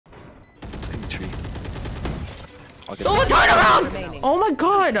Silva, turn around! Oh my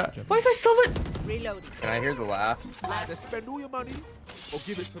god! Why is my Silva? Reload. Can I hear the laugh? Either spend all your money or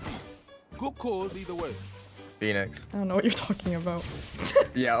give it to me. Good cause either way. Phoenix. I don't know what you're talking about.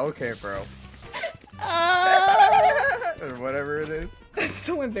 Yeah, okay, bro. Or whatever it is. That's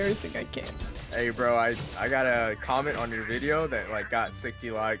so embarrassing, I can't. Hey, bro, I got a comment on your video that like got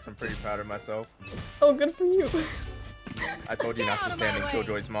 60 likes. I'm pretty proud of myself. Oh, good for you. I told you not to stand in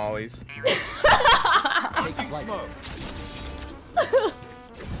Killjoy's mollies.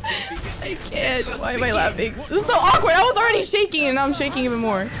 I can't. Why am I laughing? This is so awkward. I was already shaking and now I'm shaking even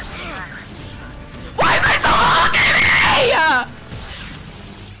more. Why is my Silva looking at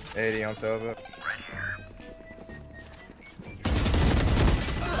me? 80 on Silva.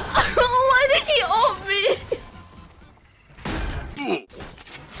 Why did he ult me?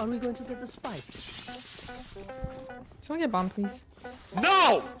 Are we going to get the spice? Someone get bomb, please.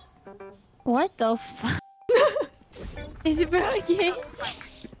 No! What the fuck? Is it broken?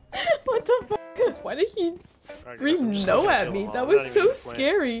 What the fuck? Why did he scream no at me? That was so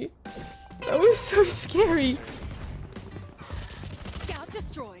scary. That was so scary. Scout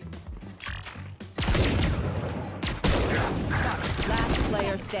destroyed. Last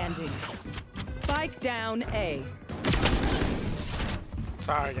player standing. Spike down A.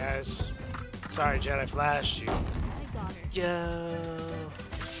 Sorry, guys. Sorry, Jet, I flashed you. I got her. Yo.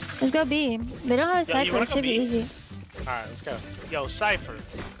 Let's go B. They don't have a Yo, you cypher. wanna It go should be B? easy. Alright, let's go. Yo, Cypher.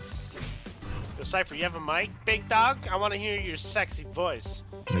 Yo, Cypher, you have a mic? Big dog? I want to hear your sexy voice.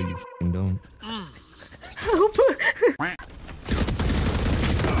 No, you don't.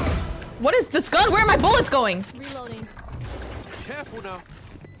 What is this gun? Where are my bullets going? Reloading. Careful now.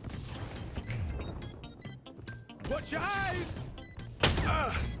 Watch your eyes!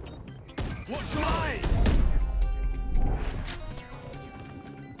 Watch your eyes!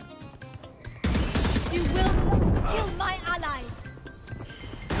 You will kill my allies.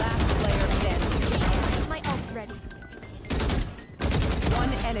 Last player standing. My ult's ready.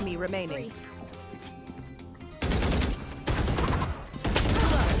 One enemy remaining.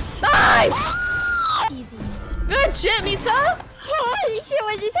 Nice! Easy. Good shit, Misa! Holy shit,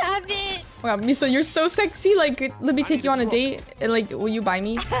 what just happened? Wow, Misa, you're so sexy. Like, let me take you on a date. And like, will you buy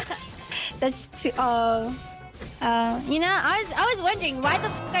me? That's too. You know, I was wondering why the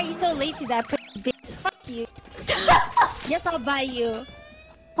fuck are you so late to that bitch? Fuck you. Yes, I'll buy you.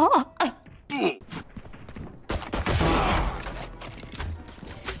 Oh.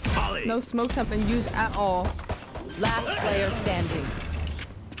 No smokes have been used at all. Last player standing.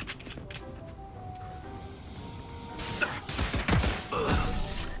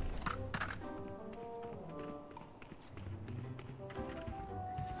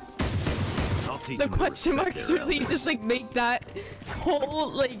 The question marks really just like make that whole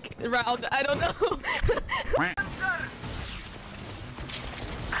like round. I don't know.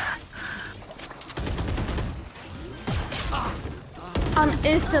 I'm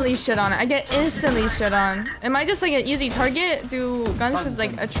instantly shit on it. I get instantly shit on. Am I just like an easy target? Do guns just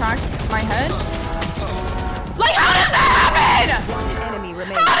like attract my head? Like how does that happen? One enemy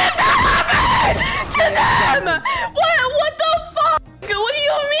remaining. How does that happen to them? What the fuck? What do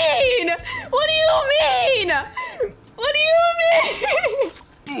you mean? What do you mean? What do you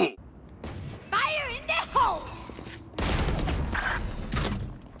mean? Fire in the hole.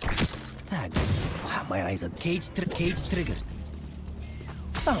 Tag. Wow, my eyes are cage triggered.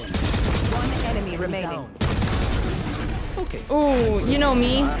 Found. One enemy remaining. Okay. Ooh, you know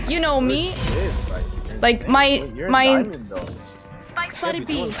me. You know me. Like my Spotted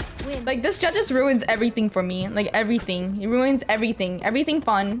B. Win. like this Jett just ruins everything for me. Like everything. He ruins everything. Everything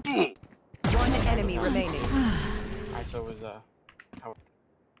fun. One enemy remaining. So was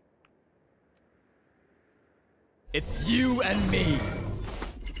It's you and me.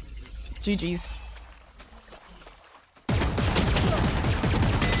 GG's.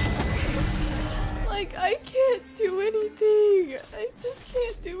 Like I can't do anything. I just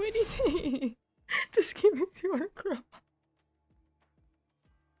can't do anything. Just give it to our girl.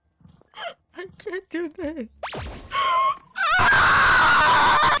 I can't do this.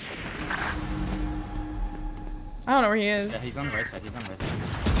 I don't know where he is. Yeah, he's on the right side. He's on the right side.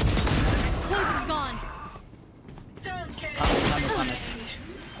 Poison's gone.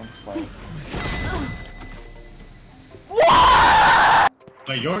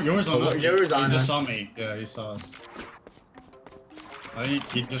 Wait, yours on us. yours on He just us. saw me. Yeah, he saw us. I think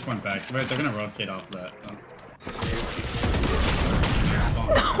he just went back. Wait, they're gonna rotate off that.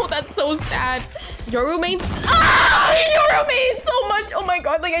 Oh, that's so sad. Your roommates. Ah, your roommates so much. Oh my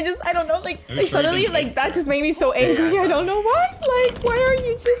god. Like I don't know. Like suddenly, like that just made me so angry. I don't know why. Like, why are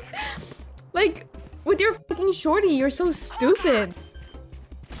you just like with your fucking fucking shorty. You're so stupid.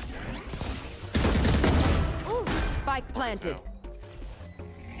 Ooh, spike planted.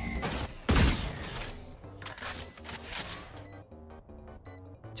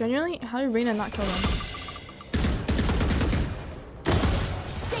 Genuinely, how did Reyna not kill them?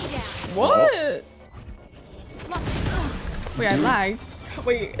 What? Wait, I lagged.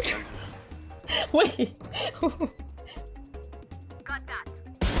 Wait. Wait. Got that.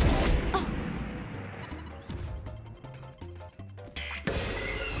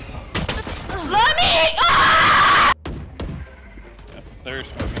 Let me! Ah! They're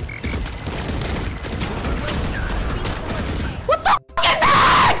smoking. What the f is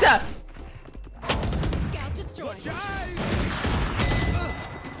that? Scout destroyed.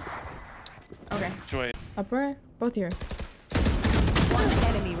 Okay. Joy. Upper? Both here. One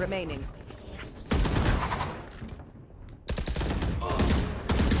enemy remaining.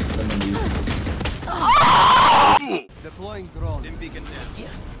 Deploying drone.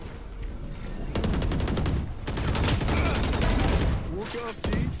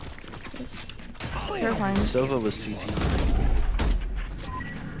 Terrifying. Sova was CT.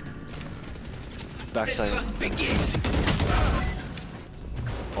 Backside. CT.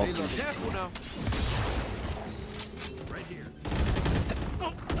 All three CT.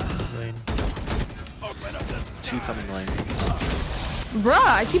 Lane. Two coming lane. Bruh,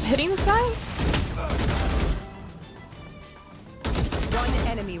 I keep hitting this guy? One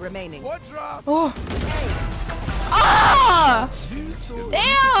enemy remaining. Oh. Ah!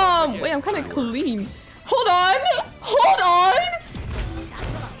 Damn! Wait, I'm kind of clean. Hold on! Hold on!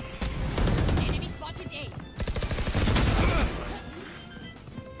 Enemy spotted A.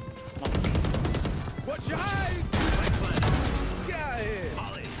 Watch your eyes! Get out of here!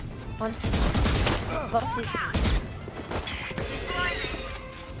 One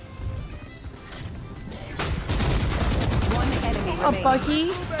enemy Oh, remaining.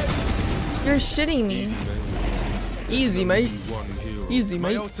 Bucky. You're shitting me. Easy, mate. Easy,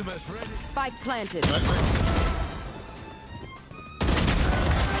 mate. Spike planted.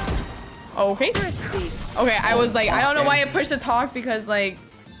 Okay. Thrifty. Okay, I was like, I don't know why I pushed the talk because, like,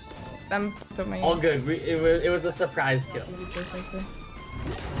 I'm doing All good. It was a surprise kill.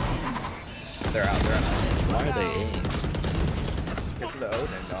 They're out. They're out. Why are they A? Get to the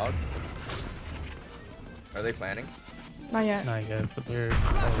Odin, dog. Are they planning? Not yet. Not yet, but they're.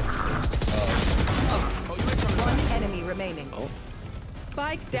 One enemy remaining. Oh.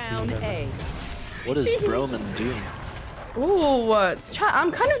 Spike down A. What is Broman doing? Ooh,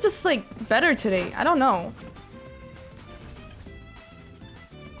 I'm kind of just like better today. I don't know.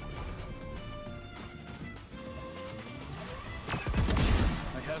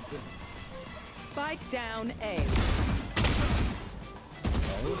 Spike down A.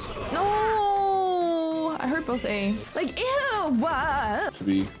 No, I heard both A. Like, ew, what? Should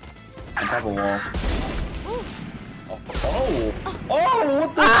be on top of wall. What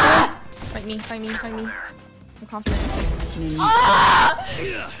the fuck? Fight me, fight me, fight me. I'm confident. Ah!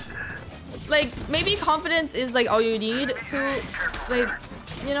 Like, maybe confidence is like all you need to, like,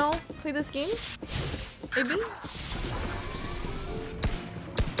 you know, play this game. Maybe.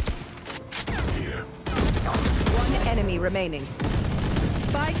 One enemy remaining.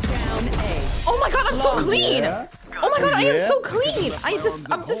 Spike down A. Oh my god, I'm so clean! Oh my god, I am so clean! I'm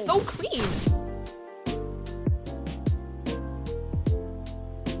just so clean!